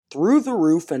through the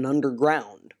roof and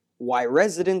underground. Why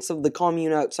residents of the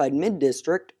commune outside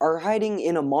Mid-District are hiding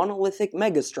in a monolithic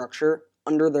megastructure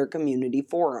under their community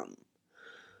forum.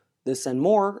 This and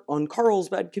more on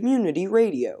Carlsbad Community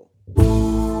Radio.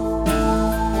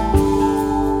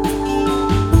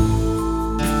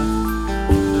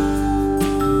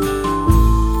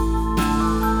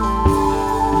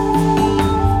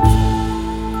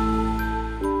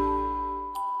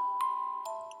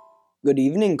 Good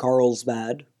evening,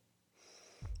 Carlsbad.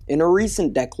 In a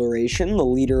recent declaration, the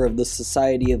leader of the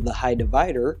Society of the High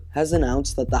Divider has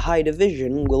announced that the High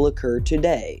Division will occur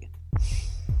today.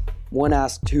 When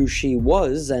asked who she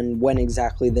was and when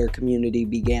exactly their community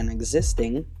began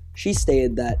existing, she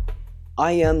stated that,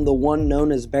 "I am the one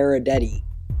known as Beredetti,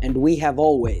 and we have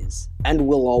always, and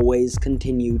will always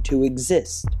continue to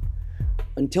exist.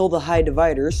 Until the High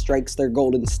Divider strikes their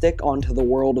golden stick onto the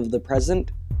world of the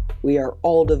present, we are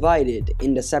all divided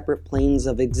into separate planes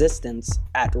of existence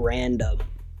at random."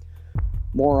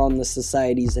 More on the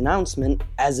Society's announcement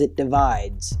as it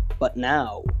divides, but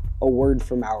now, a word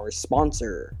from our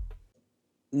sponsor.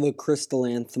 The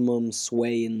chrysanthemums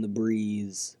sway in the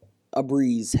breeze, a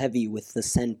breeze heavy with the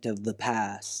scent of the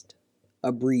past,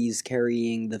 a breeze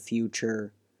carrying the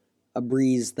future, a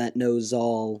breeze that knows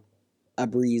all, a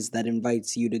breeze that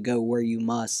invites you to go where you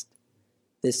must.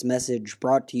 This message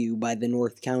brought to you by the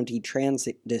North County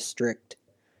Transit District,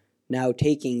 now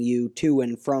taking you to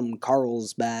and from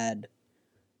Carlsbad.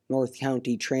 North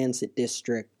County Transit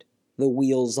District, the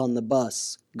wheels on the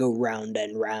bus go round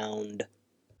and round.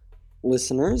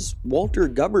 Listeners, Walter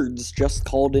Gubbards just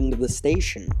called into the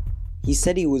station. He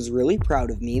said he was really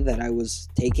proud of me that I was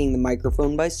taking the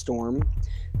microphone by storm.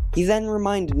 He then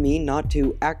reminded me not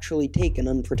to actually take an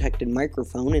unprotected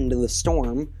microphone into the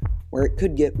storm, where it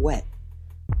could get wet.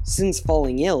 Since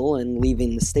falling ill and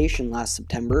leaving the station last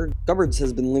September, Gubbards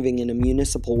has been living in a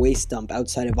municipal waste dump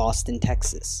outside of Austin,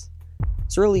 Texas.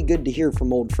 It's really good to hear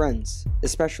from old friends,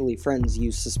 especially friends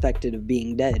you suspected of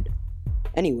being dead.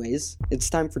 Anyways, it's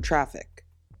time for traffic.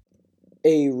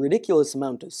 A ridiculous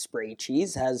amount of spray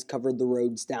cheese has covered the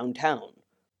roads downtown.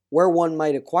 Where one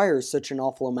might acquire such an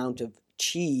awful amount of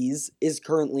cheese is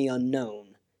currently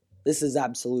unknown. This is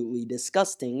absolutely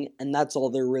disgusting, and that's all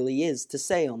there really is to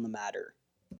say on the matter.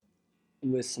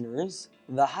 Listeners,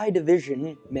 the High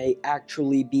Division may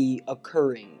actually be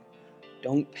occurring.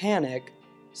 Don't panic.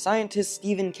 Scientist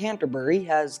Stephen Canterbury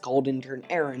has called intern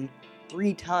Aaron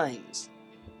 3 times,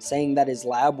 saying that his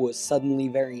lab was suddenly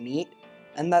very neat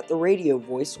and that the radio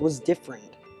voice was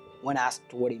different. When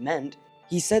asked what he meant,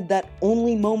 he said that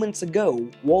only moments ago,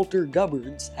 Walter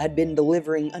Gubbards had been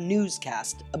delivering a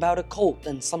newscast about a cult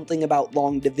and something about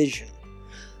long division.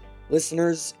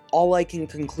 Listeners, all I can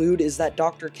conclude is that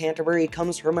Dr. Canterbury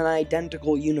comes from an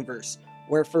identical universe,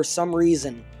 where for some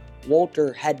reason,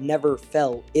 Walter had never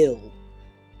fell ill.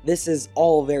 This is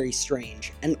all very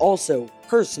strange, and also,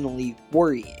 personally,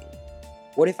 worrying.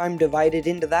 What if I'm divided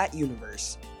into that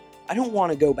universe? I don't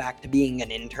want to go back to being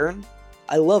an intern.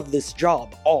 I love this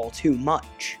job all too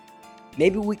much.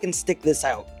 Maybe we can stick this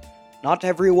out. Not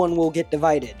everyone will get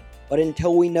divided, but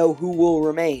until we know who will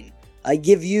remain, I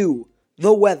give you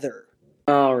the weather.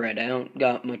 Alright, I don't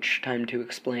got much time to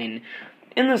explain.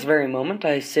 In this very moment,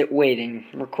 I sit waiting,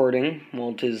 recording.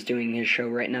 Walt is doing his show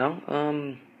right now.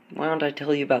 Why don't I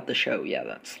tell you about the show? Yeah,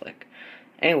 that's slick.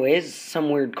 Anyways, some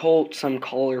weird cult, some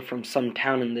caller from some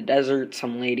town in the desert,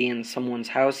 some lady in someone's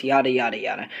house, yada yada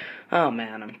yada. Oh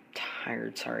man, I'm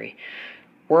tired, sorry.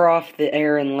 We're off the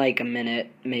air in like a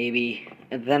minute, maybe.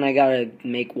 And then I gotta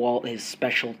make Walt his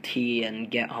special tea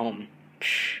and get home.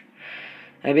 Psh.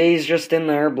 Maybe he's just in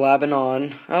there blabbing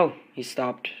on. Oh, he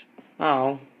stopped.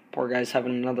 Oh, poor guy's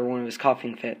having another one of his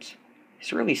coughing fits.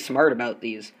 He's really smart about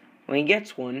these. When he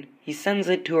gets one, he sends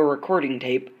it to a recording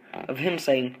tape of him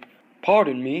saying,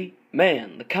 "Pardon me,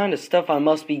 man, the kind of stuff I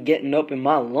must be getting up in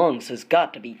my lungs has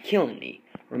got to be killing me.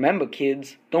 Remember,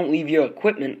 kids, don't leave your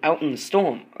equipment out in the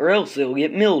storm, or else it'll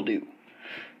get mildew."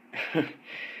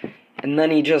 And then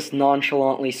he just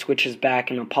nonchalantly switches back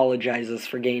and apologizes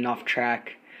for getting off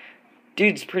track.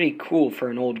 Dude's pretty cool for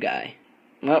an old guy.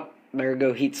 Well, better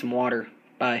go heat some water.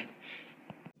 Bye.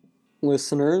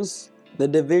 Listeners, the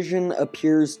division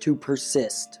appears to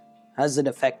persist. Has it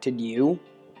affected you?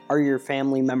 Are your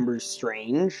family members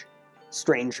strange?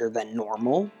 Stranger than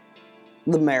normal?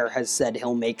 The mayor has said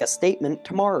he'll make a statement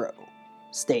tomorrow.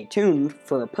 Stay tuned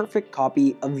for a perfect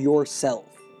copy of yourself.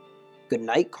 Good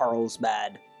night,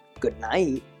 Carlsbad. Good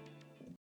night.